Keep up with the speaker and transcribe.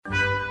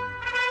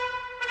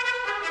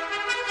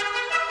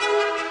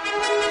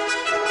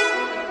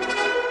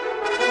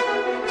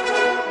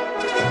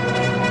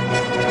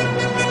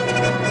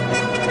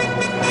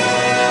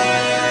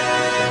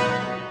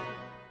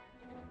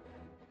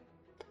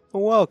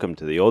Welcome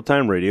to the Old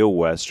Time Radio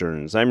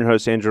Westerns. I'm your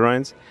host, Andrew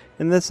Rhynes,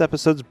 and this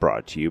episode's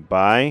brought to you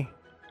by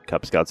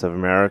Cub Scouts of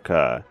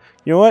America.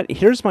 You know what?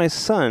 Here's my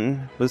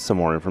son with some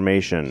more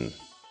information.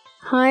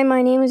 Hi,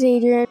 my name is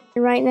Adrian.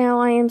 Right now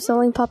I am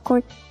selling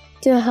popcorn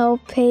to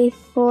help pay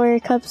for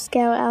Cub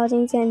Scout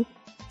outings and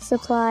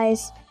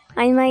supplies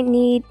I might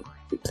need.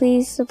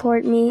 Please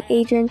support me,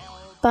 Adrian,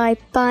 by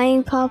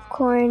buying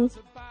popcorn.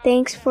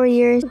 Thanks for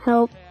your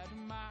help.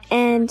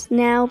 And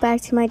now back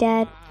to my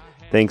dad.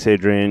 Thanks,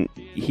 Adrian.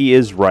 He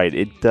is right.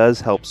 It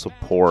does help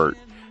support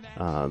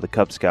the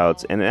Cub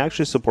Scouts, and it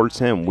actually supports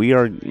him. We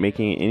are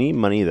making any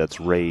money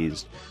that's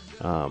raised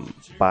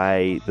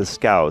by the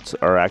Scouts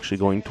are actually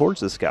going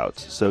towards the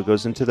Scouts. So it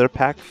goes into their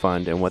PAC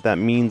fund, and what that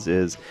means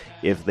is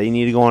if they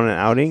need to go on an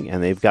outing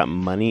and they've got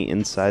money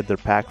inside their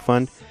PAC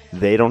fund,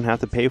 they don't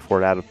have to pay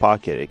for it out of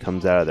pocket. It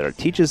comes out of there. It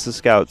teaches the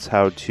Scouts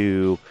how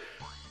to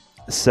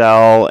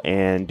sell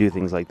and do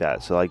things like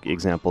that. So like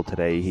example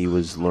today, he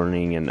was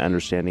learning and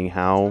understanding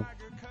how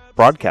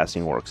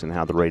broadcasting works and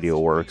how the radio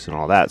works and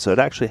all that. So it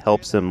actually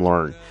helps them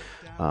learn.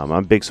 I'm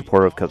a big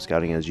supporter of Cub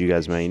Scouting, as you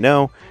guys may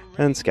know,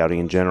 and Scouting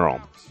in general.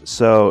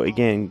 So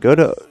again,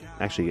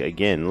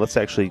 let's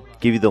actually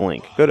give you the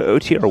link. Go to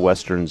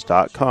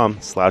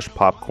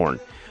OTRwesterns.com/popcorn.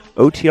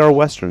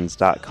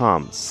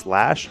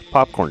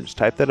 OTRwesterns.com/popcorn. Just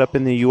type that up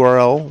in the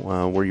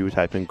URL where you would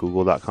type in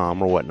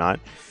google.com or whatnot.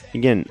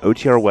 Again,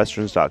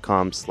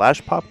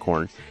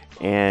 OTRwesterns.com/popcorn,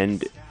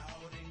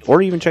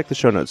 or even check the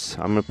show notes.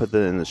 I'm going to put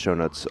that in the show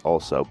notes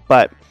also.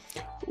 But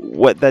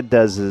what that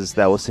does is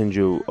that will send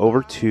you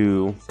over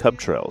to Cub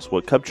Trails.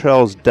 What Cub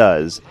Trails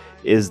does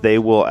is they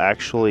will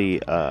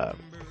actually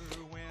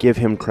give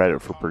him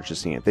credit for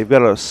purchasing it. They've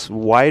got a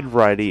wide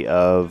variety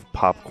of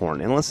popcorn.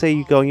 And let's say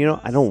you go,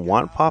 I don't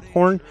want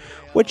popcorn.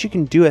 What you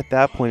can do at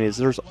that point is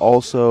there's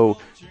also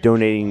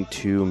donating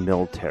to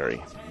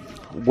military.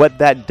 What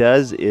that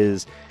does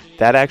is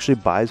that actually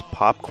buys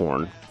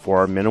popcorn for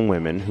our men and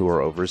women who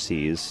are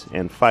overseas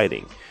and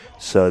fighting.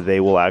 So they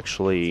will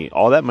actually,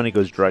 all that money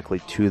goes directly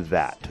to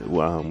that.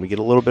 We get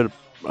a little bit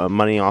of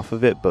money off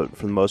of it, but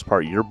for the most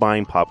part, you're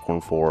buying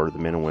popcorn for the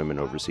men and women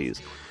overseas.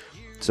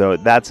 So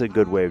that's a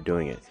good way of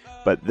doing it.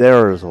 But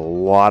there is a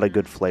lot of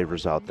good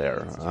flavors out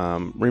there.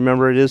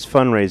 Remember, it is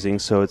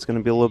fundraising, so it's going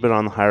to be a little bit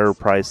on the higher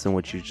price than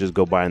what you just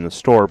go buy in the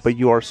store, but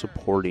you are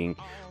supporting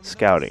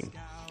Scouting.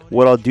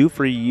 What I'll do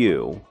for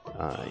you,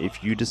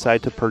 if you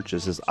decide to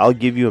purchase, is I'll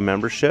give you a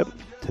membership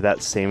to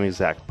that same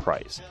exact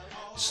price.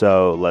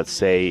 So let's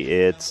say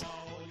it's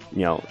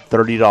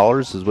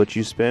 $30 is what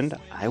you spend.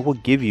 I will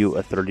give you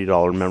a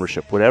 $30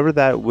 membership. Whatever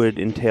that would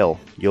entail,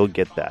 you'll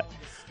get that.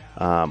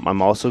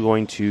 I'm also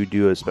going to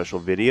do a special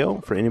video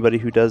for anybody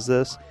who does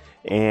this,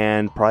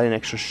 and probably an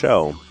extra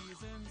show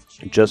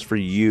just for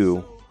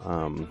you,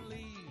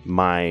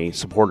 my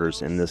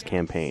supporters in this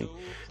campaign.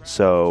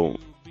 So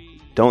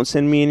don't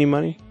send me any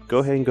money. Go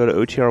ahead and go to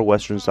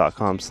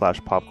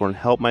OTRwesterns.com/popcorn.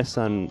 Help my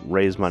son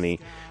raise money.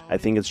 I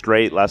think it's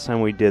great. Last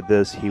time we did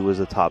this, he was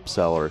a top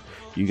seller.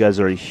 You guys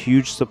are a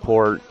huge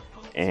support,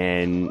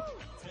 and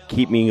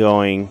keep me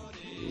going.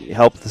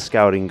 Help the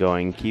Scouting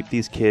going. Keep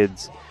these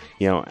kids,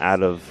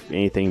 out of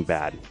anything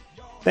bad.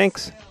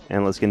 Thanks,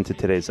 and let's get into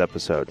today's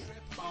episode.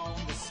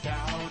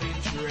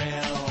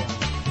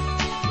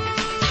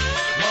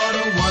 What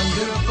a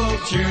wonderful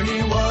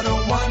journey, what a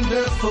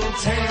wonderful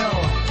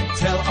tale.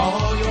 Tell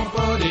all your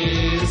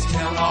buddies,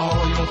 tell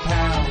all your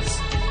pals.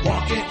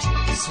 Walk it,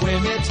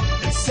 swim it,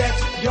 and set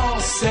your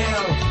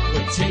sail.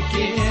 We're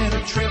taking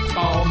a trip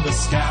on the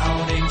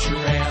Scouting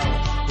Trail.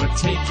 We're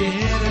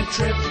taking a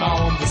trip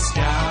on the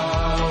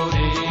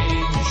Scouting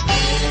Trail.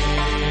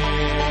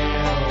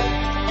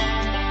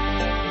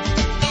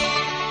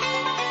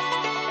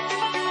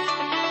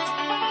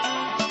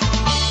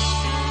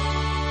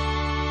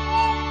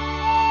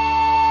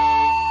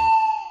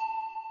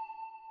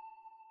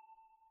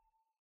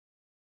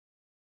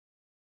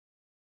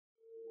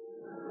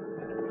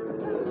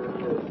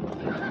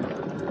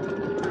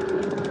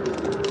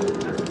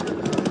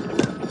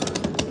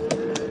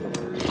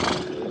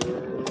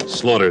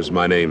 Slaughter's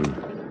my name.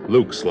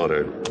 Luke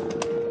Slaughter.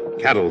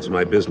 Cattle's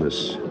my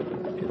business.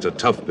 It's a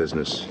tough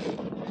business.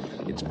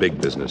 It's big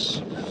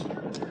business.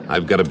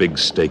 I've got a big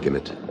stake in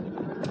it.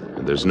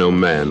 And there's no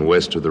man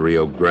west of the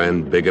Rio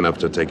Grande big enough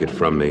to take it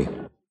from me.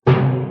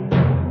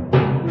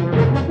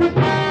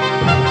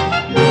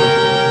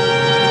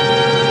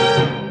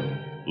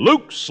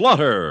 Luke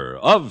Slaughter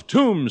of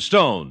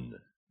Tombstone.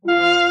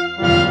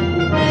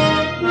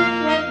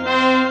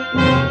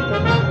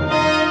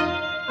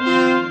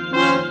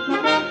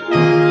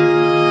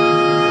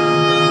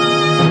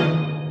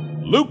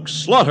 Luke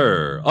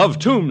Slaughter of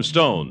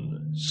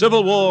Tombstone,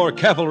 Civil War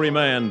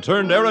cavalryman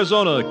turned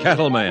Arizona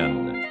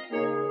cattleman.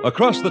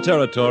 Across the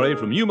territory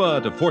from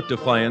Yuma to Fort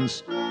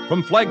Defiance,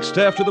 from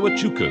Flagstaff to the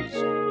Huachucas,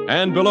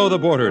 and below the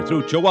border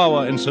through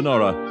Chihuahua and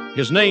Sonora,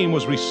 his name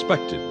was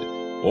respected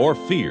or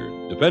feared,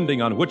 depending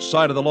on which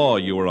side of the law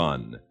you were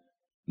on.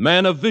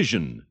 Man of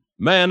vision,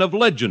 man of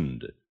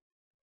legend,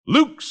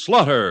 Luke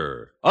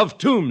Slaughter of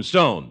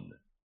Tombstone.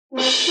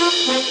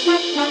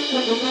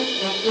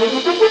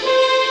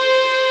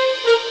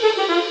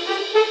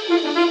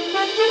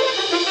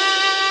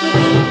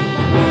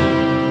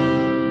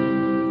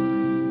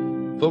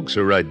 Folks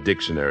who write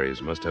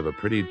dictionaries must have a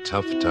pretty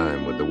tough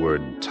time with the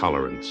word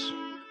tolerance.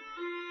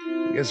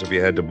 I guess if you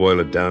had to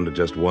boil it down to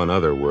just one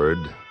other word,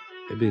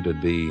 maybe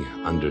it'd be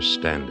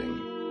understanding.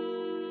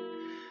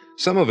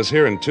 Some of us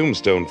here in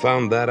Tombstone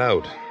found that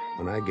out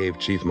when I gave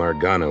Chief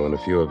Margano and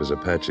a few of his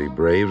Apache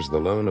braves the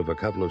loan of a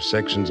couple of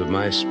sections of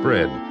my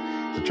spread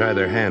to try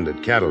their hand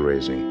at cattle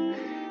raising.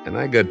 And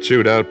I got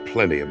chewed out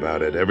plenty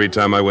about it every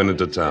time I went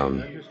into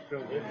town.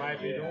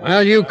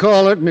 Well, you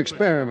call it an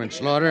experiment,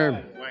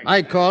 Slaughter.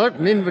 I call it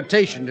an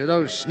invitation to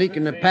those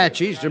sneaking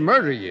Apaches to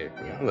murder you.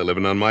 Well, they're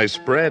living on my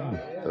spread.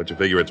 Don't you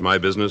figure it's my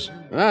business?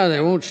 Ah,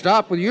 they won't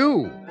stop with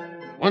you.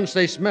 Once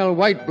they smell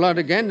white blood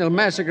again, they'll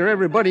massacre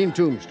everybody in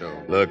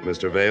Tombstone. Look,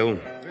 Mr. Vale,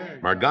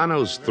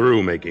 Margano's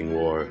through making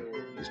war.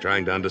 He's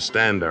trying to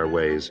understand our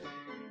ways.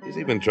 He's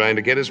even trying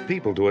to get his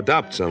people to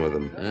adopt some of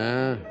them.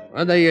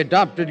 Well, they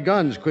adopted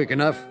guns quick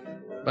enough,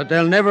 but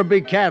they'll never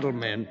be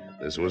cattlemen.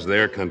 This was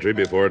their country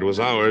before it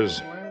was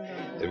ours.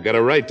 They've got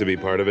a right to be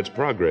part of its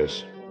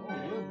progress.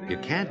 You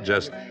can't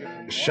just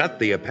shut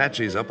the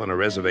Apaches up on a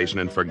reservation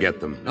and forget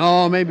them.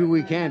 No, maybe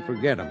we can't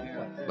forget them.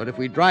 But if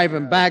we drive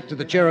them back to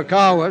the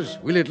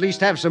Chiricahuas, we'll at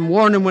least have some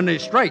warning when they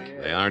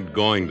strike. They aren't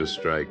going to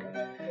strike.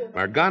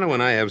 Margano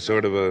and I have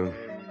sort of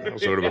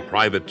a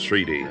private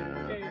treaty.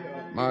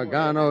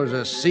 Margano's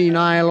a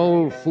senile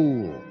old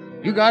fool.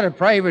 You got a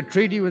private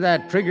treaty with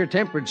that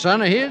trigger-tempered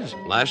son of his?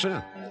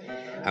 Lasha?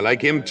 I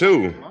like him,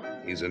 too.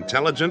 He's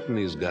intelligent and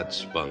he's got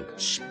spunk.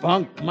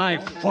 Spunk my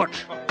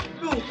foot.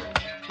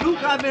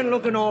 Luke, I've been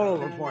looking all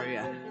over for you.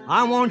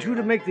 I want you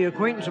to make the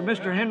acquaintance of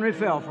Mr. Henry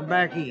Fell from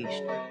back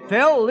east.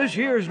 Fell, this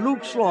here's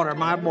Luke Slaughter,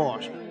 my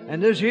boss. And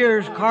this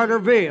here's Carter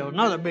Vale,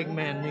 another big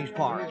man in these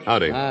parts.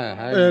 Howdy.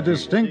 A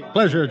distinct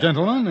pleasure,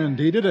 gentlemen.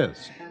 Indeed it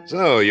is.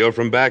 So, you're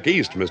from back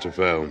east, Mr.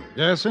 Fell.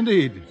 Yes,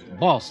 indeed.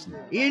 Boston.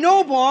 You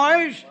know,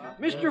 boys,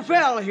 Mr.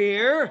 Fell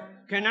here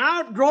can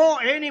outdraw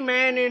any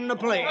man in the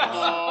place.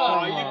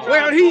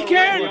 Well, he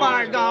can,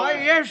 by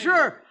golly. Yes,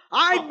 sir.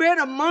 I'd bet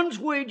a month's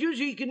wages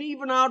he can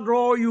even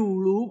outdraw you,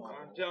 Luke.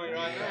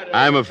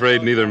 I'm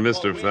afraid neither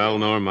Mr. Fell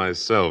nor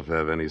myself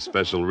have any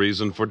special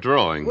reason for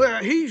drawing.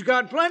 Well, he's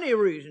got plenty of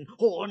reason.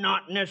 Oh,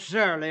 not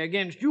necessarily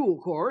against you,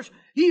 of course.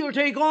 He'll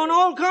take on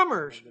all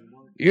comers.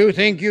 You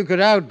think you could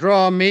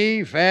outdraw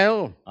me,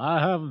 Fell? I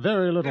have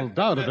very little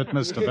doubt of it,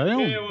 Mr.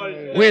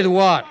 Vale. With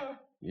what?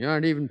 You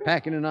aren't even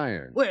packing an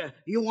iron. Well,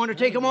 you want to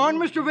take him on,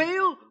 Mr.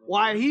 Vale?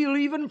 Why, he'll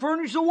even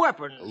furnish the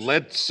weapons.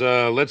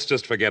 Let's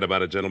just forget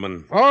about it,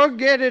 gentlemen.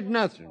 Forget it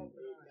nothing.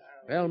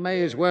 Fell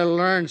may as well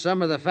learn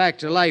some of the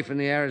facts of life in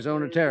the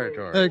Arizona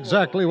Territory.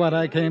 Exactly what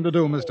I came to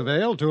do, Mr.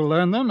 Vale, to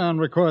learn them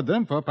and record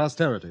them for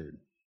posterity.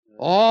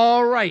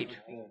 All right.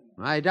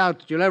 I doubt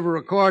that you'll ever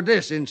record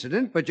this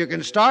incident, but you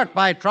can start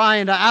by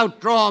trying to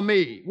outdraw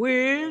me.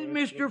 With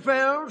Mr.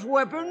 Fell's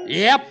weapons?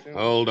 Yep.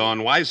 Hold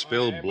on. Why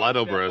spill blood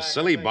over a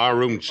silly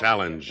barroom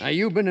challenge? Now,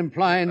 you've been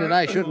implying that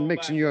I shouldn't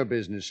mix in your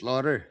business,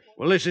 Slaughter.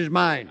 Well, this is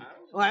mine.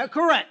 Well,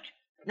 correct.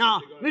 Now,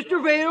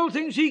 Mr. Vale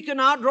thinks he can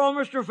outdraw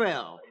Mr.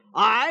 Fell.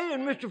 I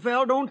and Mr.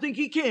 Fell don't think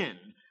he can.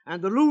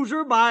 And the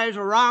loser buys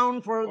a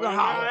round for the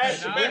house.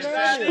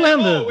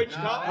 Splendid.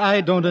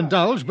 I don't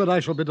indulge, but I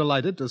shall be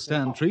delighted to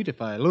stand treat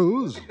if I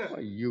lose. Oh,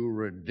 you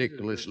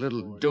ridiculous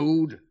little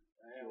dude.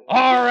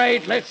 All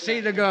right, let's see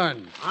the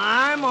gun.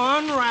 I'm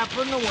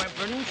unwrapping the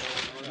weapons.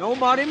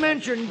 Nobody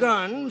mentioned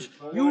guns.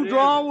 You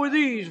draw with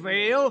these,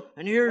 Vale,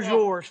 and here's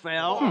yours,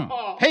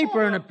 Fell.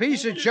 Paper and a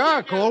piece of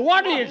charcoal.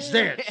 What is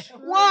this?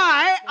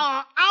 Why,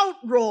 a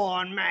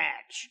outdrawing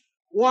match.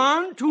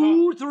 1,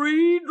 2,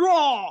 3,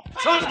 draw.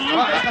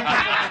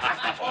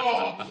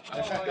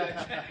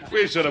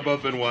 We should have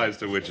both been wise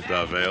to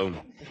Wichita, Vale.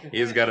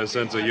 He's got a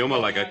sense of humor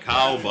like a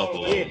cow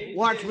buffalo.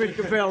 Watch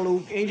Mr. Fell,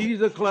 Luke. Ain't he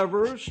the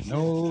cleverest?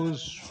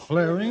 Nose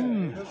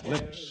flaring,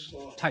 lips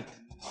tight,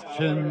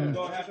 chin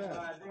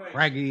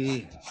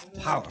craggy,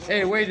 power.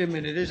 Hey, wait a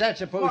minute. Is that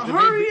supposed to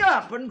Hurry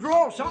up and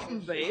draw something,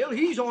 Vale.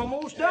 He's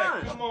almost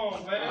done.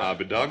 I'll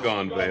be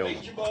doggone, Vale.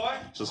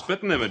 It's a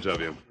spitting image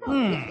of you.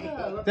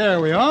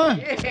 There we are.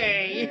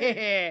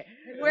 Yeah.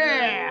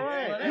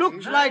 Well,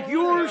 looks like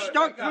you're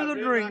stuck for the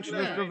drinks,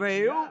 Mr.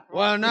 Vale.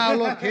 Well, now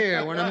look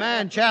here. When a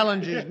man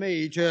challenges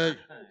me to...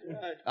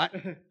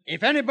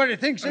 if anybody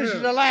thinks this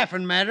is a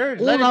laughing matter...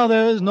 Now,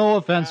 there is no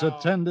offense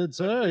intended,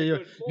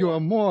 sir. You are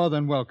more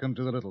than welcome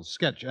to the little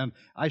sketch, and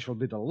I shall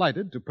be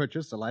delighted to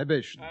purchase the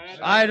libations.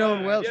 I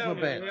don't welch my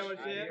bets.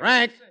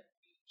 Frank,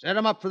 set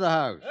him up for the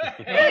house.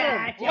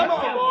 Come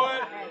on,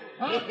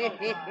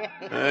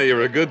 boy.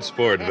 You're a good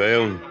sport,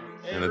 Vale.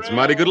 And it's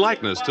mighty good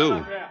likeness,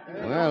 too.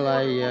 Well,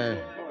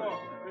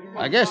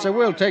 I guess I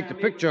will take the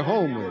picture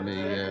home with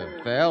me,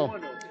 Val.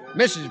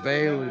 Mrs.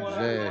 Vale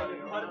is,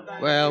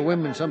 well,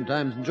 women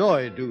sometimes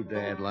enjoy a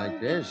doodad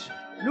like this.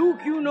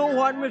 Luke, you know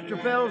what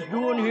Mr. Fell's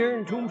doing here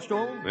in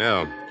Tombstone?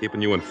 Yeah,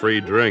 keeping you in free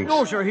drinks.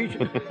 No, sir, he's...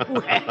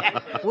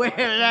 well,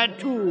 that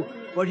too.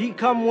 But he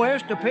come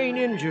west to paint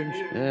engines.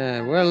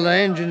 Yeah, well, the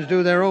engines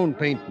do their own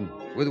painting,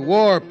 with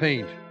war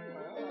paint.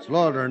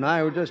 Slaughter and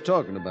I were just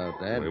talking about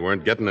that. We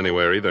weren't getting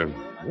anywhere either.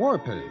 War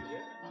paint?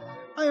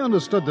 I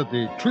understood that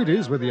the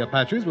treaties with the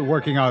Apaches were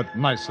working out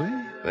nicely.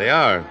 They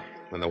are,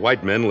 when the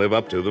white men live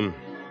up to them.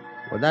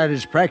 Well, that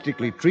is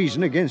practically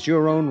treason against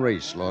your own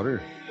race,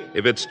 Slaughter.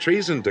 If it's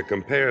treason to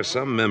compare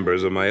some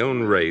members of my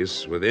own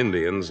race with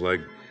Indians like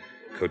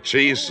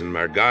Cochise and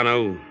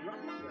Margano,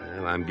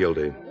 well, I'm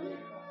guilty.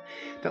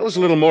 Tell us a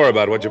little more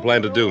about what you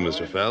plan to do,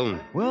 Mr. Fell.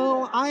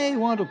 Well, I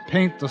want to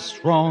paint the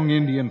strong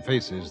Indian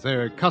faces,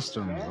 their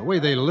customs, the way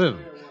they live.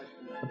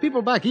 The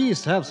people back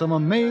east have some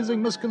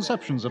amazing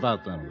misconceptions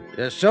about them.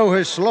 So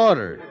has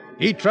Slaughter.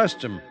 He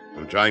trusts them.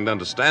 I'm trying to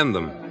understand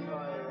them.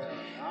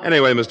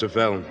 Anyway, Mr.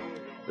 Fell,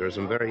 there are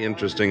some very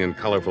interesting and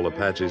colorful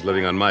Apaches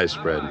living on my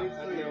spread.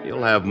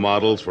 You'll have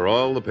models for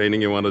all the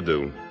painting you want to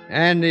do.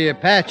 And the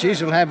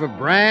Apaches will have a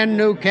brand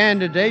new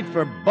candidate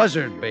for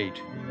buzzard bait.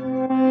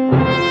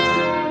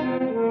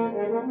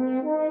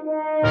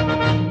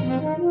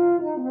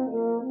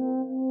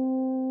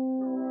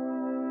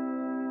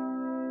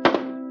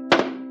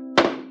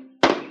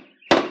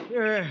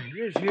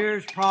 This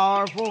here's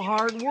powerful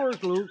hard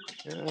work, Luke.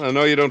 Well, I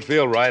know you don't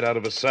feel right out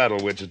of a saddle,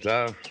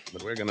 Wichita,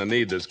 but we're going to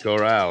need this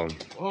corral.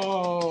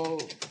 Oh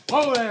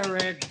there,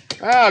 Red.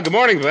 Good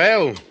morning,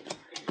 Vale.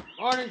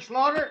 Morning,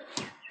 Slaughter.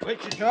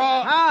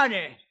 Wichita.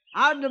 Howdy.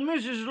 How'd the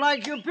missus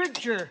like your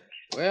picture?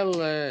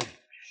 Well,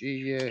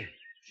 she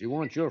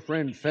wants your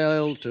friend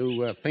Fell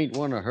to paint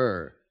one of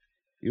her.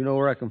 You know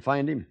where I can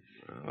find him?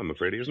 I'm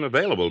afraid he isn't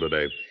available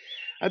today.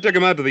 I took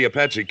him out to the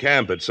Apache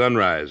camp at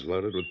sunrise,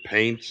 loaded with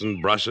paints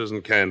and brushes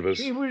and canvas.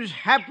 He was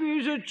happy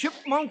as a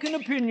chipmunk in a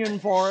pinyon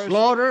forest.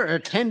 Slaughter, a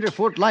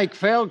tenderfoot like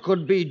Fell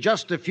could be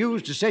just a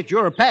fuse to set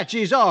your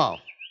Apaches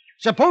off.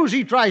 Suppose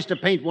he tries to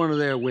paint one of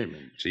their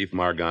women. Chief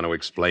Margano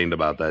explained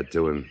about that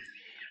to him.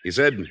 He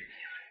said,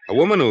 a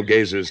woman who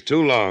gazes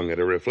too long at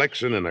a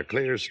reflection in a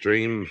clear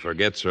stream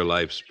forgets her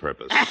life's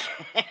purpose.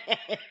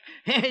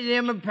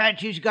 Them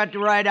Apaches got the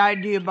right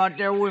idea about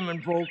their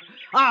women folk.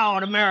 I ought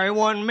to marry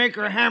one and make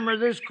her hammer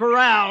this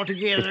corral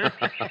together.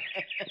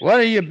 What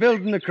are you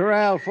building the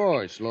corral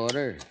for,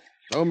 Slaughter?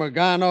 So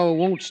Margano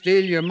won't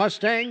steal your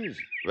Mustangs?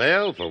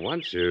 Well, for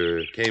once,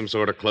 you came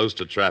sort of close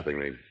to trapping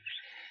me.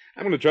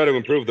 I'm going to try to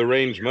improve the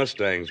range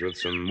Mustangs with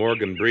some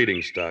Morgan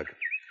breeding stock.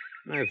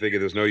 I figure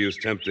there's no use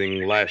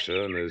tempting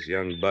Lasher and his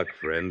young buck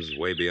friends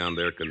way beyond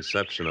their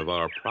conception of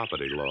our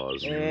property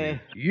laws.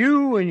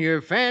 You and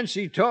your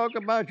fancy talk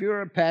about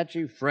your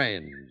Apache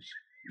friends.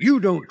 You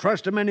don't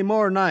trust them any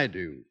more than I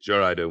do.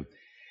 Sure I do.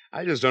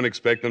 I just don't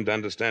expect them to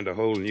understand a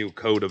whole new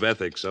code of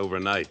ethics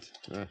overnight.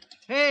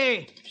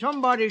 Hey,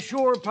 somebody's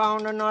sure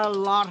pounding a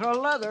lot of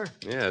leather.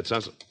 Yeah, it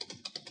sounds...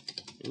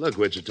 Look,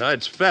 Wichita,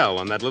 it's Fell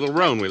on that little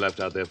roan we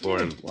left out there for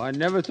him. Well, I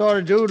never thought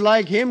a dude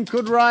like him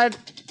could ride...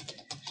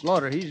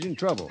 Slaughter, he's in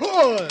trouble.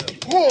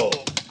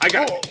 I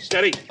got it.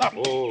 Steady.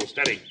 Oh,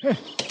 steady.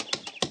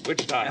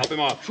 Wichita, help him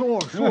off. Sure.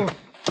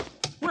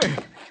 Wait,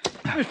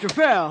 Mr.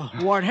 Fell,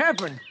 what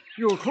happened?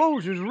 Your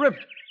clothes is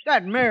ripped.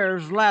 That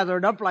mare's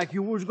lathered up like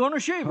you was going to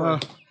shave her.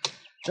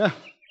 Yeah,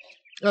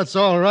 that's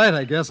all right,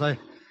 I guess.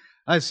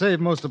 I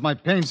saved most of my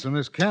paints from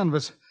this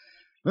canvas.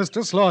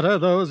 Mr. Slaughter,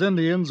 those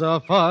Indians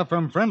are far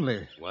from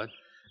friendly. What?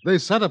 They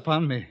set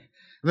upon me.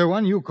 The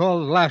one you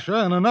called Lasher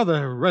and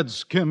another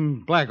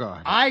red-skinned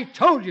blackguard. I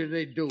told you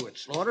they'd do it,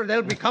 Slaughter.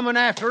 They'll be coming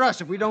after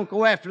us if we don't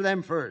go after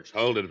them first.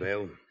 Hold it,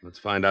 Vale. Let's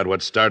find out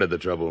what started the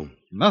trouble.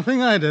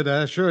 Nothing I did,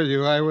 I assure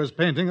you. I was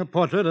painting a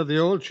portrait of the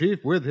old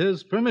chief with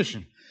his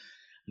permission.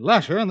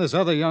 Lasher and this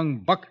other young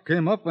buck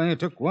came up and he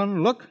took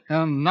one look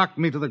and knocked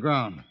me to the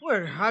ground.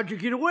 Well, how'd you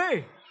get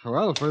away?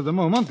 Well, for the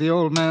moment, the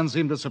old man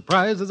seemed as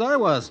surprised as I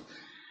was.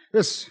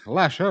 This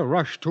Lasher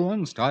rushed to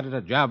him, started a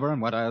jabber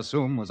in what I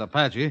assumed was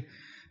Apache,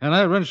 and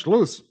I wrenched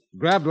loose,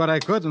 grabbed what I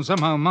could, and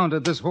somehow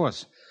mounted this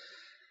horse.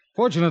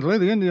 Fortunately,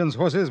 the Indians'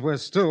 horses were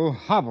still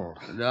hobbled.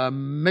 The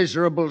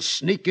miserable,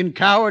 sneaking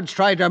cowards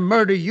tried to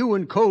murder you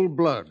in cold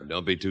blood.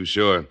 Don't be too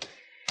sure.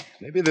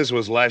 Maybe this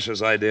was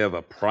Lasher's idea of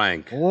a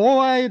prank. Oh,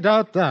 I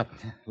doubt that.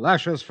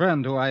 Lasher's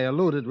friend, who I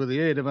eluded with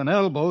the aid of an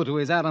elbow to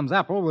his Adam's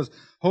apple, was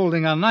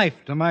holding a knife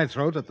to my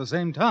throat at the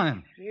same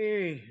time.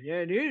 Hey,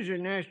 that is a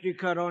nasty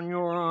cut on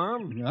your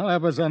arm. Well,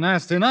 that was a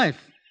nasty knife.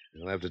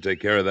 You'll have to take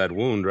care of that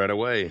wound right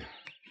away.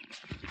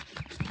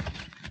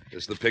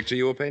 This the picture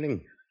you were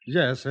painting?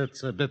 Yes,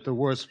 it's a bit the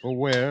worse for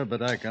wear,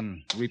 but I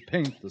can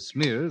repaint the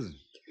smears.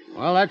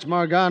 Well, that's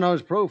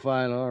Margano's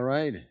profile, all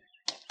right.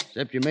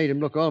 Except you made him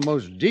look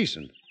almost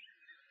decent.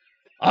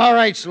 All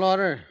right,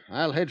 Slaughter.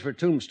 I'll head for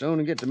Tombstone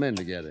and get the men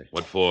together.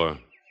 What for?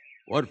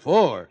 What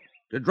for?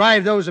 To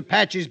drive those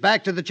Apaches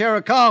back to the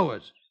Chiricahuas.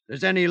 If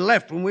there's any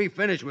left when we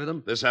finish with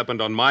them. This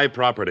happened on my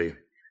property.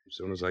 As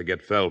soon as I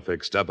get Fell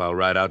fixed up, I'll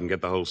ride out and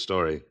get the whole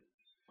story.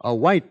 A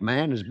white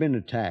man has been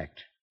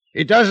attacked.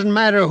 It doesn't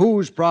matter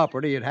whose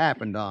property it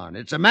happened on.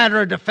 It's a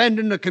matter of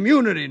defending the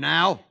community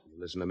now.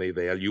 Listen to me,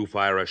 Vale. You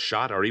fire a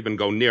shot or even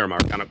go near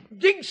Margano.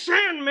 Dig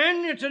sand,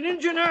 men. It's an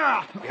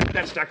engineer. Get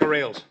that stack of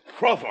rails.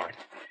 Crawl for it.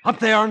 Up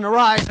there on the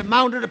rise, a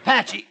mounted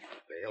Apache.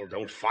 Vale,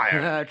 don't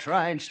fire.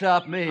 Try and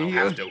stop me.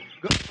 I'll have to.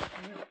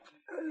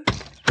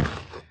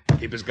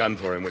 Keep his gun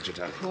for him,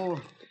 Wichita.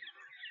 Oh.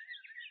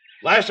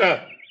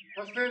 Lasher!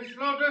 What's this,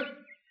 Slaughter?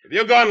 Have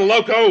you gone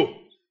loco?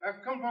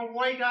 I've come from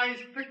White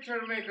Eye's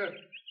picture maker.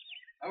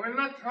 I will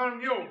not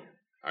harm you.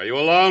 Are you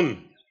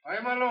alone? I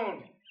am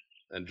alone.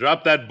 Then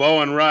drop that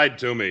bow and ride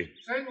to me.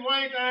 Send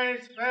White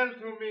Eyes Fell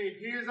to me.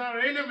 He is our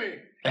enemy.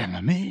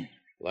 Enemy?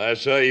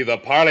 Lasher, either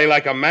parley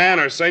like a man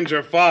or send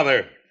your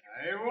father.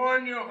 I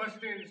warn you,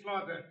 Hustin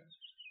Slaughter.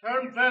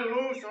 Turn Fell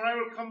loose or I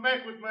will come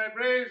back with my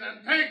braves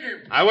and take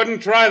him. I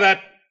wouldn't try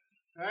that.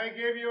 I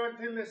give you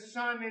until the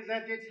sun is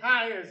at its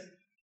highest.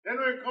 Then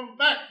we'll come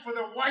back for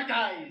the White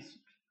Eyes.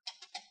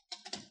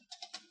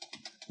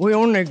 We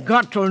only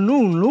got till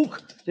noon,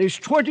 Luke. There's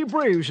 20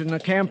 braves in the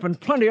camp, and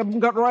plenty of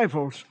them got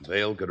rifles.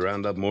 Vale could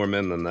round up more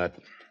men than that.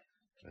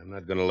 I'm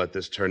not going to let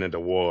this turn into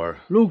war.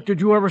 Luke, did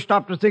you ever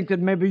stop to think that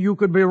maybe you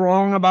could be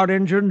wrong about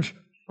Injuns?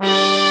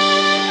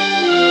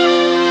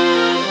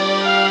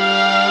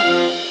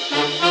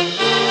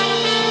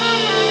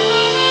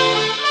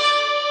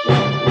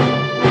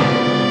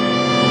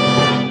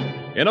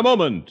 In a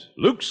moment,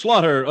 Luke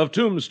Slaughter of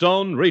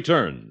Tombstone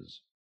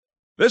returns.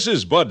 This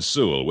is Bud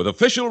Sewell with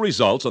official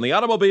results on the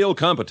automobile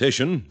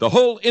competition the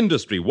whole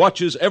industry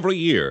watches every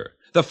year,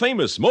 the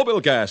famous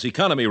Mobile Gas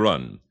Economy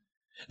Run.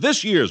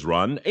 This year's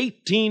run,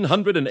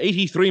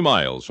 1,883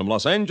 miles from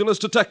Los Angeles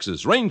to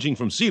Texas, ranging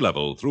from sea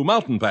level through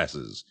mountain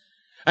passes.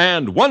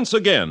 And once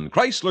again,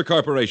 Chrysler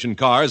Corporation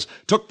cars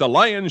took the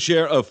lion's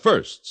share of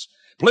firsts.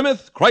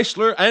 Plymouth,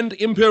 Chrysler, and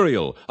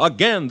Imperial,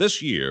 again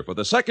this year for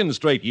the second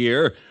straight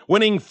year,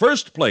 winning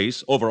first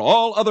place over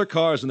all other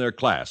cars in their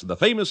class in the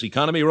famous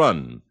economy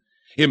run.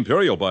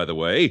 Imperial, by the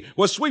way,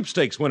 was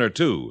sweepstakes winner,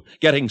 too,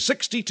 getting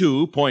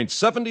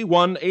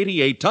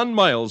 62.7188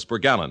 ton-miles per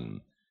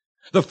gallon.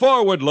 The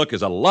forward look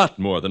is a lot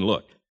more than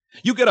look.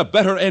 You get a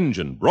better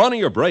engine,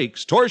 brawnier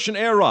brakes, torsion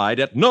air ride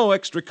at no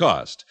extra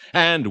cost,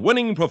 and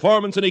winning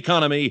performance and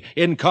economy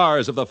in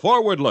cars of the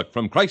forward look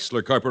from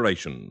Chrysler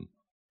Corporation.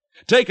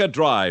 Take a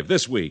drive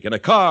this week in a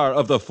car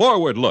of the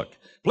forward look.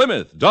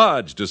 Plymouth,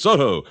 Dodge,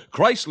 DeSoto,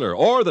 Chrysler,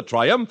 or the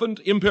triumphant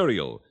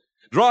Imperial.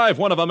 Drive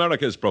one of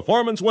America's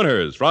performance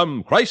winners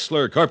from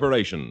Chrysler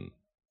Corporation.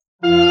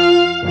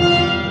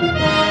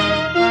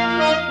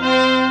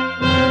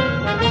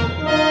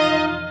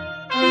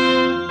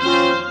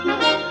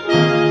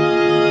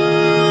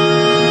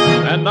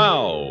 And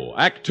now,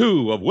 Act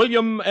Two of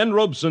William N.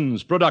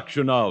 Robson's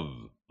production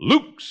of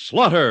Luke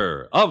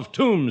Slaughter of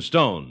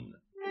Tombstone.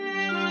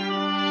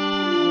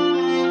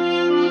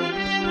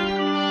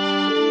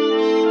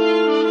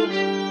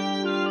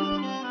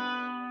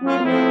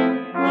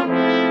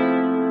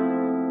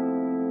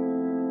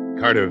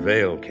 Carter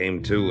Vale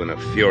came to in a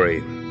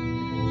fury.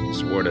 He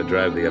swore to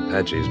drive the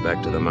Apaches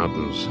back to the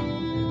mountains.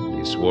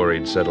 He swore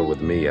he'd settle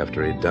with me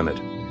after he'd done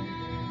it.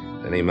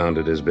 Then he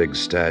mounted his big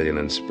stallion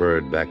and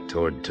spurred back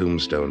toward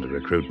Tombstone to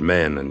recruit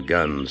men and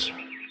guns.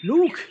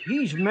 Luke,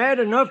 he's mad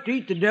enough to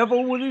eat the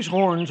devil with his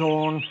horns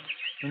on.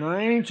 And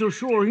I ain't so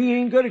sure he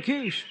ain't got a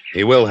case.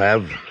 He will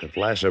have, if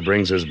Lasher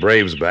brings his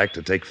braves back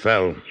to take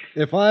Fell.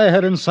 If I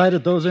had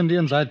incited those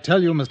Indians, I'd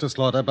tell you, Mr.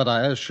 Slaughter, but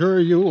I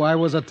assure you I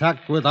was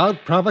attacked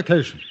without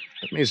provocation.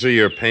 Let me see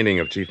your painting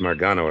of Chief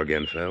Margano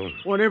again, Fell.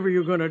 Whatever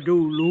you're gonna do,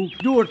 Luke,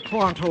 do it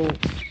pronto.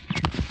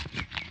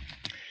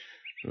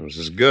 This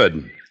is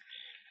good.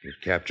 You've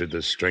captured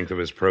the strength of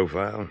his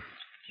profile,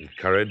 his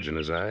courage in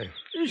his eye.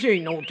 This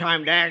ain't no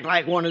time to act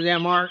like one of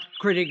them art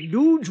critic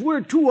dudes.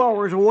 We're 2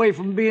 hours away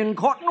from being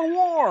caught in a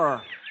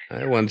war.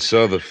 I once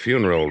saw the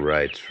funeral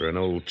rite for an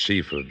old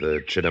chief of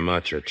the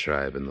Chitamacha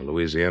tribe in the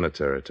Louisiana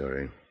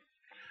Territory.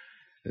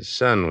 His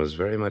son was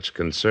very much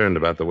concerned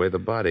about the way the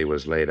body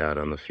was laid out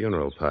on the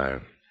funeral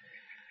pyre,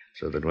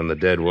 so that when the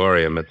dead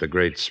warrior met the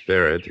Great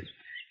Spirit...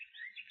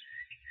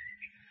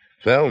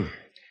 Fell,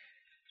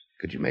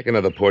 could you make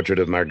another portrait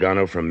of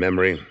Margano from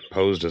memory,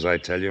 posed as I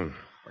tell you?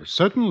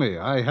 Certainly.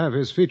 I have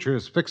his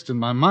features fixed in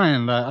my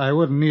mind. I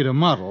wouldn't need a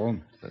model.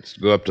 Let's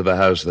go up to the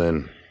house,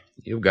 then.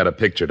 You've got a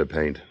picture to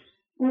paint.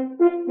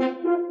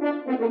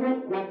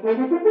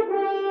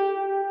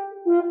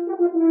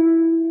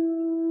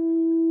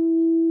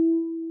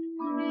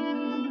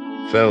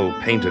 Fell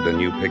painted a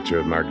new picture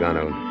of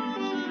Margano.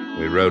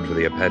 We rode for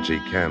the Apache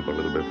camp a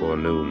little before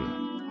noon.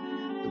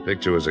 The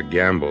picture was a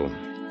gamble,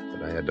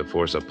 but I had to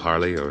force a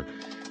parley or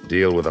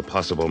deal with a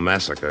possible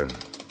massacre.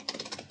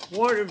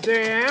 What if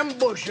they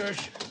ambush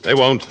us? They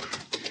won't,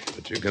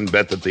 but you can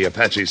bet that the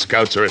Apache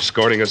scouts are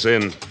escorting us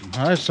in.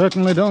 I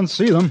certainly don't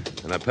see them.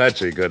 An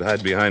Apache could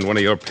hide behind one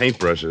of your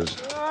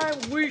paintbrushes. I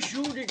wish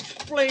you'd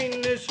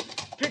explain this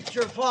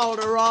picture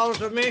falderall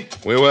to me.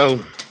 We will,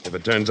 if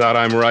it turns out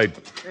I'm right.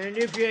 And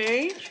if you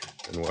ain't?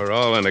 And we're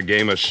all in a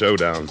game of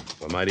showdown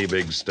for mighty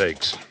big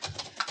stakes.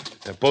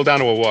 Now, pull down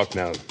to a walk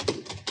now.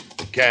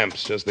 The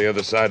camp's just the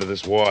other side of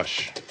this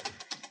wash.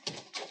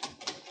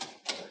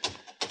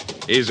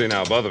 Easy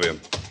now, both of you.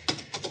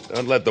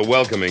 Don't let the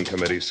welcoming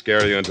committee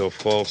scare you into a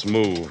false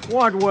move.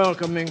 What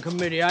welcoming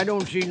committee? I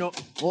don't see no...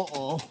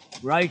 Uh-oh.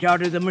 Right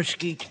out of the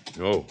mesquite.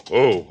 Oh,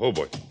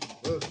 boy.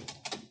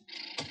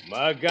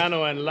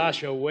 Margano and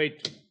Lasher,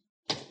 wait.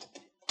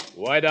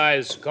 White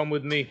Eyes, come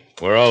with me.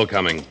 We're all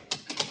coming.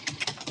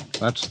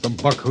 That's the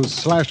buck who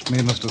slashed me,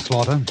 Mr.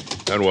 Slaughter.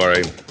 Don't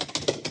worry.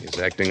 He's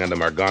acting under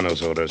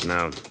Margano's orders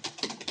now.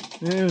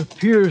 It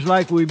appears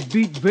like we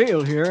beat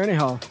Vale here,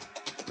 anyhow.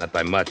 Not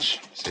by much.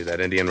 See that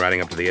Indian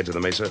riding up to the edge of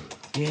the mesa?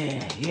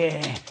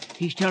 Yeah.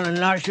 He's telling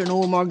Lasher and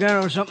old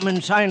Margano something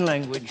in sign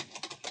language.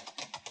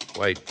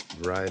 White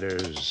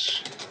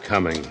riders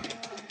coming.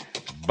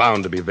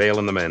 Bound to be Vale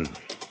and the men.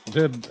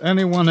 Did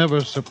anyone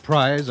ever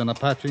surprise an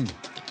Apache?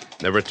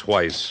 Never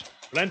twice.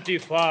 Plenty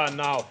far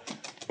now.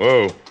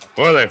 Whoa.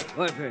 Whoa there.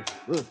 What?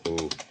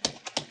 Ooh.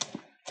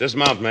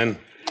 Dismount, men.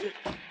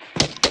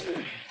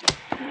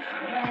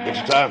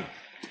 Wichita,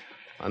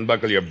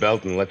 unbuckle your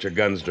belt and let your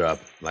guns drop,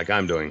 like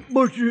I'm doing.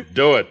 But you...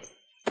 Do it.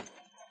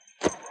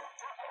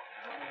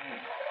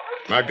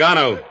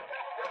 Margano,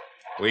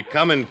 we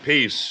come in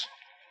peace.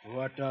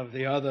 What of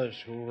the others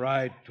who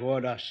ride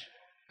toward us?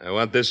 I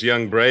want this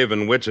young brave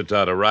in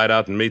Wichita to ride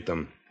out and meet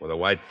them with a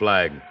white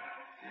flag.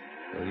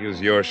 We'll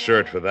use your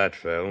shirt for that,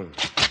 Phil.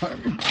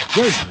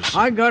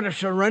 I gotta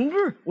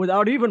surrender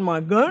without even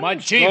my gun? My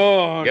chief.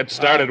 Get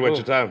started,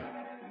 Wichita.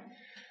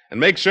 And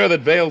make sure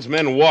that Vale's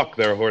men walk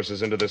their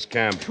horses into this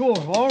camp. Sure,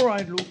 all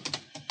right, Luke.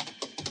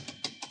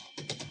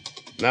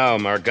 Now,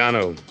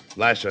 Margano,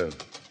 Lasher,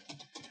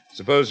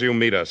 suppose you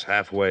meet us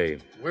halfway.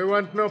 We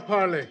want no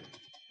parley.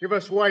 Give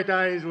us white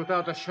eyes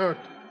without a shirt.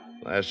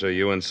 Lasher,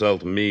 you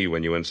insult me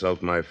when you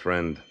insult my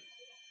friend.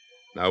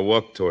 Now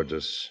walk towards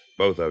us,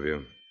 both of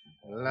you.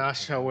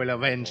 Lasher will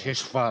avenge his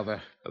father.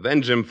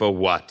 Avenge him for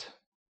what?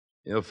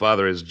 Your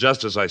father is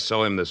just as I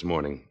saw him this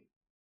morning.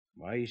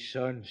 My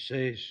son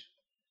says,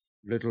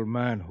 little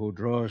man who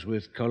draws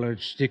with colored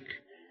stick,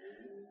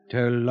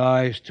 tell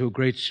lies to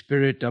Great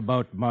Spirit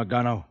about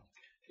Margano.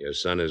 Your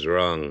son is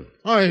wrong.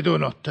 I do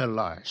not tell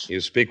lies.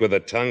 You speak with a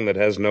tongue that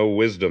has no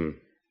wisdom.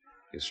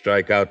 You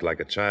strike out like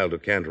a child who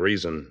can't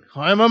reason.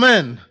 I am a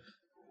man.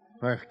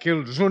 I've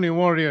killed Zuni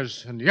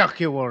warriors and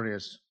Yaqui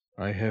warriors.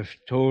 I have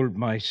told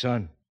my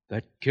son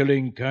that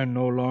killing can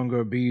no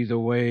longer be the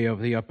way of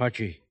the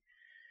Apache.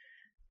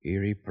 He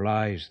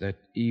replies that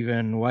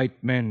even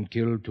white men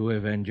kill to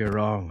avenge a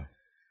wrong.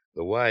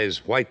 The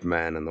wise white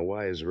man and the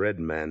wise red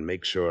man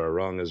make sure a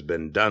wrong has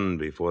been done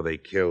before they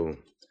kill.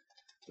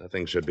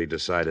 Nothing should be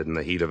decided in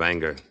the heat of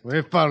anger.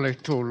 We've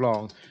parleyed too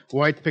long.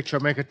 White picture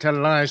make it tell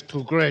lies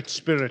to Great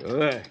Spirit.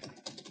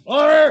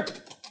 Order!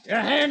 You're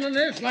handling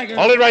this like a...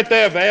 Hold it right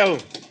there, Vale.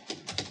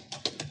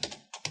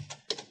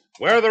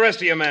 Where are the rest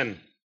of your men?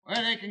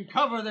 Where they can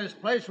cover this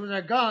place with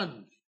their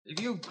guns.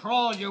 If you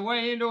crawled your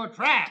way into a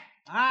trap.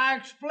 I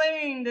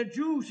explained that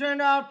you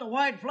sent out the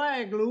white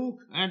flag, Luke.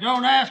 And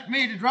don't ask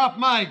me to drop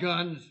my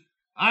guns.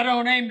 I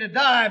don't aim to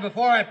die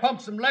before I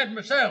pump some lead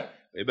myself.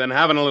 We've been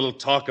having a little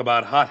talk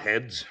about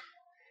hotheads.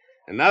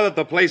 And now that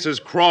the place is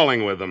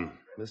crawling with them,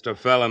 Mr.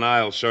 Fell and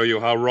I'll show you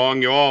how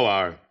wrong you all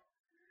are.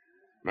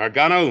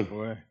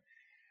 Margano,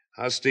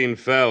 Hostine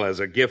Fell has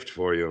a gift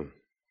for you.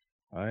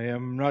 I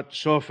am not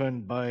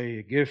softened by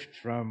a gift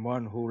from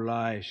one who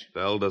lies.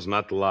 Fell does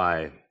not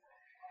lie.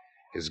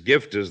 His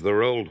gift is the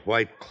rolled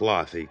white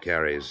cloth he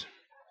carries.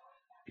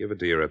 Give it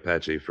to your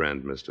Apache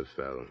friend, Mr.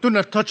 Fell. Do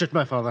not touch it,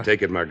 my father.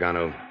 Take it,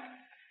 Margano.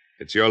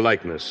 It's your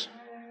likeness.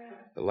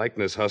 The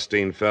likeness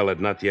Hostine Fell had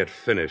not yet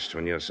finished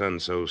when your son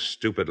so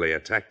stupidly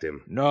attacked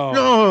him.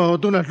 No,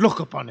 do not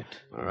look upon it.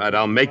 All right,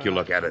 I'll make you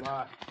look at it.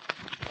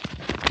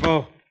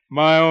 Oh,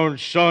 my own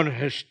son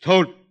has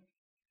told...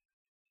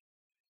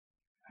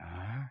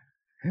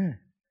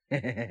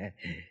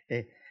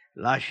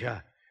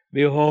 Lasha,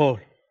 behold.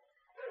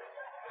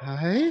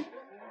 Aye?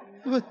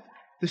 But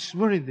this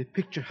morning the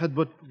picture had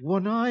but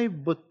one eye,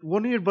 but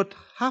one ear, but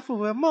half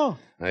of a mouth.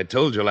 I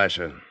told you,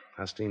 Lasher.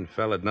 Hostine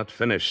Fell had not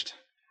finished.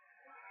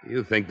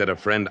 You think that a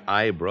friend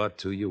I brought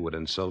to you would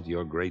insult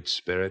your great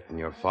spirit and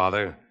your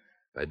father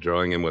by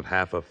drawing him with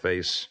half a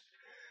face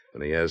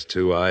when he has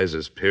two eyes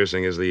as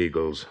piercing as the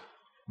eagle's?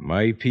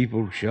 My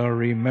people shall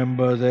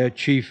remember their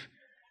chief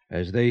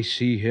as they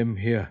see him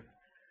here,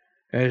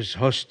 as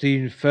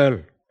Hostine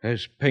Fell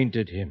has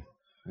painted him.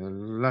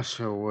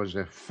 Lasher was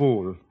a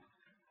fool.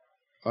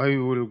 I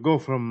will go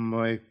from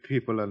my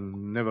people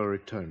and never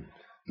return.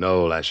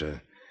 No,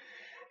 Lasher.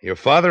 Your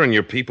father and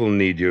your people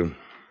need you.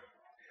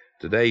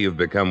 Today you've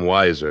become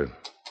wiser.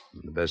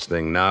 The best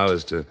thing now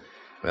is to,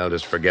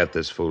 just forget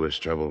this foolish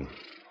trouble.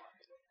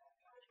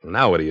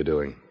 Now what are you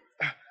doing?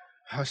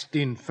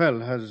 Hostine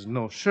Fell has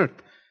no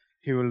shirt.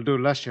 He will do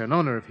Lasher an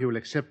honor if he will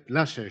accept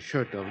Lasher's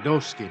shirt of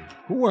doeskin.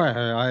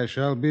 Why, I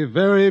shall be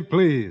very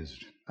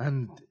pleased.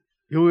 And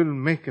you will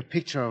make a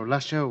picture of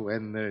Lasher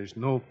when there's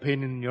no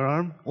pain in your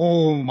arm?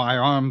 Oh, my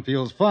arm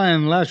feels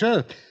fine,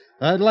 Lasher.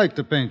 I'd like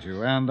to paint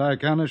you, and I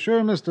can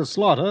assure Mr.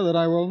 Slaughter that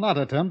I will not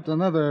attempt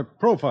another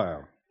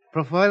profile.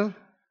 Profile?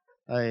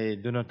 I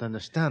do not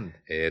understand.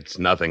 It's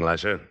nothing,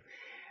 Lasher.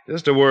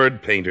 Just a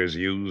word painters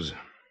use.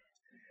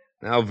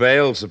 Now,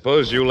 Vale,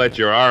 suppose you let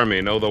your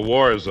army know the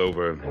war is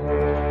over.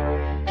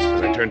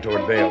 As I turned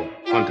toward Vale,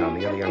 Honton,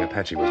 the other young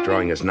Apache, was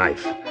drawing his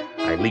knife.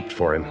 I leaped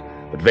for him,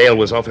 but Vale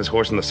was off his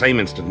horse in the same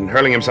instant and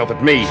hurling himself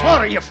at me.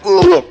 Slaughter, you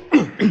fool!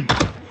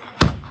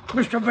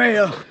 Mr.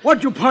 Vale,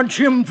 what'd you punch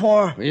him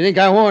for? You think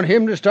I want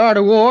him to start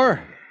a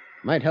war?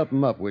 Might help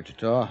him up,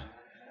 Wichita.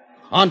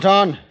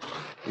 Anton,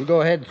 you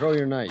go ahead and throw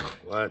your knife.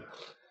 What?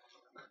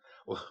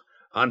 Well,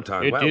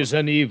 Anton, It is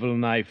an evil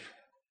knife.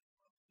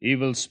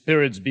 Evil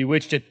spirits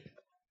bewitched it.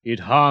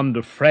 It harmed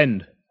a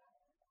friend.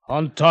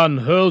 Anton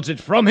hurls it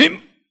from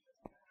him.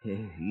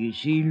 You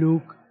see,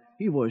 Luke,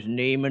 he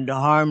wasn't aiming to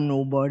harm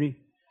nobody.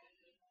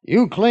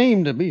 You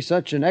claim to be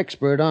such an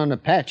expert on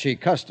Apache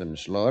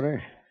customs,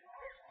 Slaughter.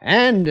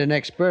 And an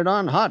expert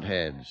on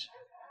hotheads.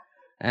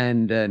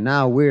 And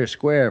now we're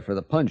square for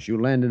the punch you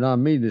landed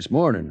on me this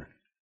morning.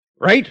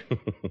 Right?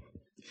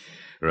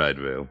 Right,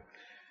 Bill.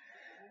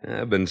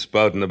 I've been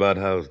spouting about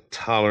how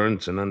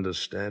tolerance and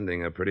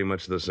understanding are pretty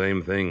much the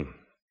same thing.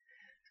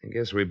 I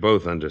guess we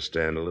both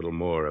understand a little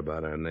more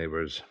about our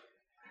neighbors.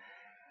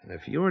 And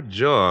if your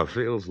jaw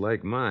feels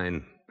like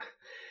mine,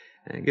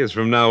 I guess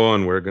from now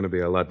on we're going to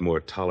be a lot more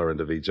tolerant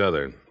of each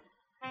other.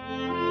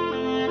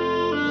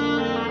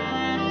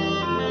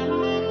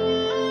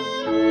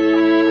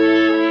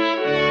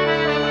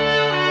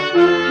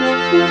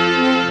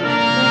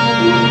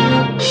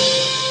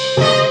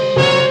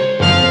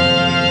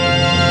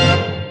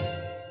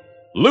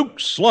 Luke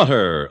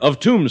Slaughter of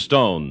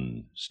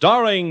Tombstone,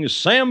 starring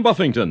Sam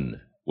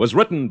Buffington, was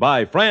written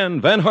by Fran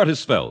Van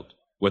Hartesveld,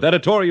 with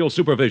editorial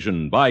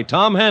supervision by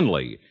Tom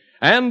Hanley,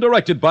 and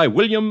directed by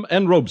William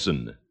N.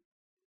 Robeson.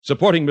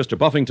 Supporting Mr.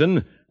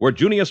 Buffington were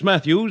Junius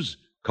Matthews,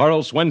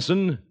 Karl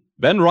Swensen,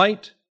 Ben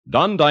Wright,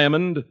 Don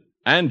Diamond,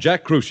 and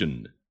Jack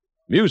Kruschen.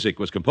 Music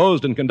was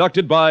composed and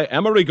conducted by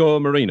Amerigo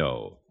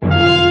Marino.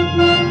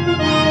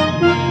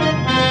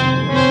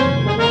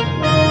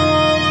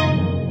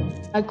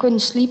 I couldn't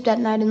sleep that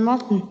night and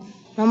nothing.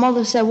 My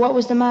mother said, "What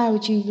was the matter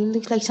with you? You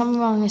looked like something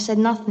wrong." I said,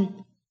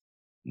 "Nothing."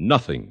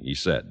 Nothing, he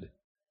said.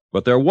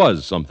 But there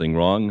was something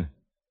wrong.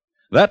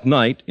 That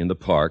night in the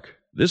park,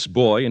 this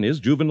boy and his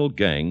juvenile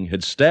gang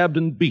had stabbed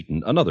and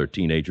beaten another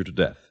teenager to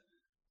death.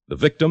 The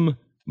victim,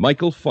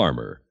 Michael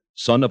Farmer,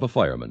 son of a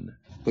fireman.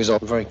 He was a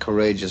very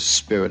courageous,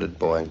 spirited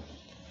boy.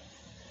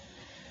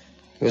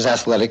 He was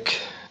athletic.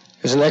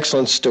 He was an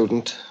excellent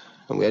student,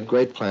 and we had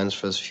great plans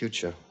for his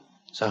future.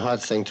 It's a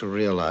hard thing to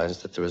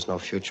realize that there is no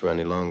future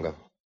any longer.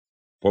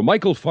 For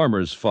Michael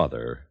Farmer's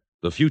father,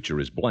 the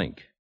future is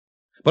blank.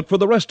 But for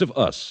the rest of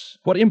us,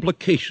 what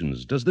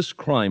implications does this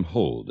crime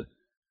hold?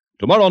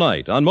 Tomorrow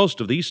night, on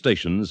most of these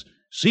stations,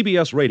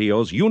 CBS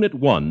Radio's Unit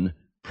 1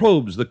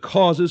 probes the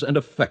causes and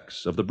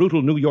effects of the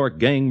brutal New York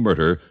gang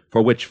murder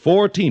for which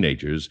 4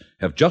 teenagers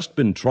have just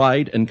been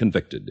tried and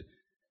convicted.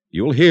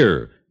 You'll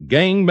hear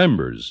gang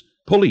members,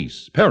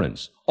 police,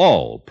 parents,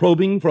 all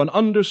probing for an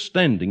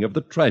understanding of the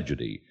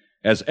tragedy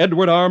as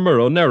Edward R.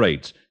 Murrow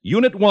narrates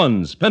Unit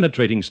 1's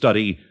penetrating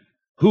study,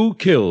 Who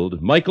Killed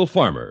Michael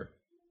Farmer?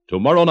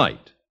 Tomorrow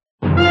night.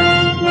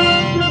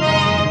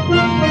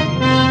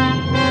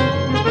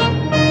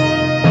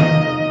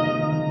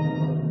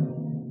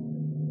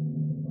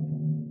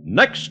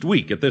 Next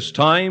week at this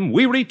time,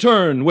 we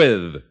return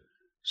with...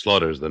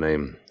 Slaughter's the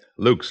name.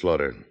 Luke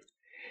Slaughter.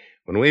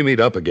 When we meet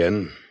up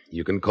again,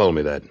 you can call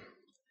me that.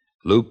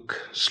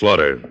 Luke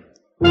Slaughter.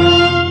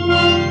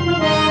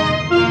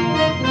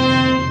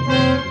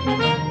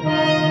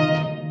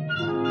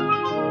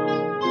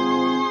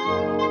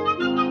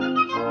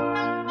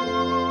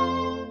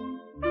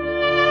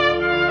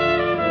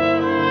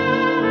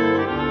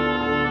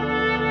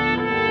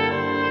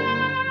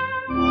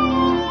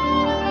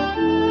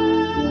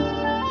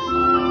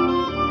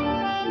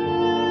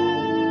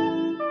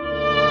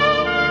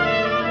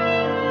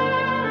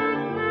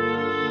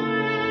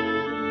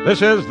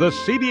 This is the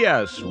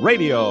CBS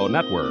Radio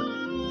Network.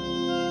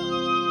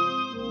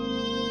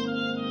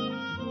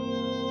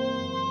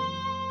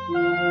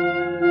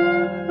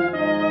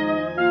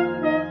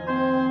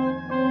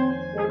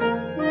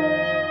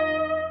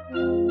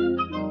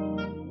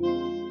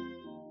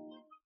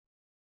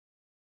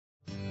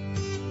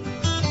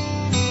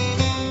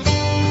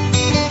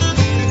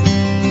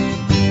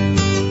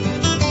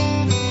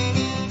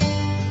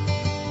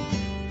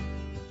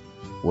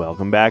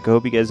 Welcome back. I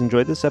hope you guys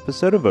enjoyed this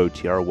episode of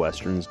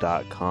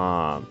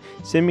OTRWesterns.com.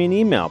 Send me an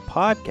email,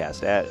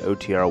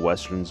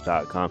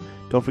 podcast@OTRWesterns.com.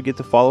 Don't forget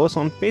to follow us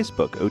on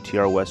Facebook,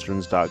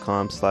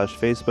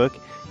 OTRWesterns.com/Facebook.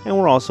 And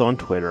we're also on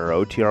Twitter,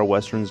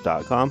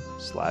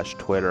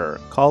 OTRWesterns.com/Twitter.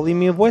 Call, leave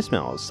me a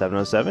voicemail,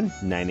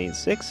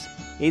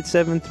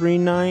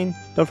 707-986-8739.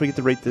 Don't forget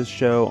to rate this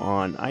show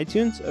on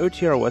iTunes,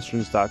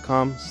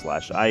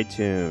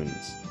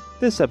 OTRWesterns.com/iTunes.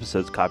 This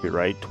episode's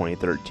copyright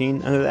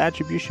 2013 under the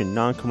attribution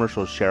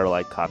non-commercial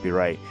share-alike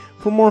copyright.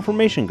 For more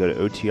information, go to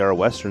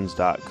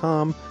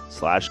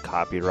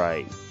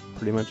OTRWesterns.com/copyright.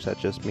 Pretty much that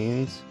just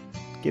means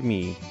give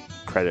me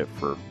credit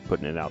for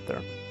putting it out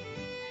there.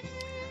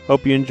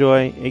 Hope you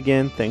enjoy.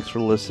 Again, thanks for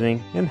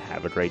listening and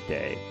have a great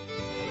day.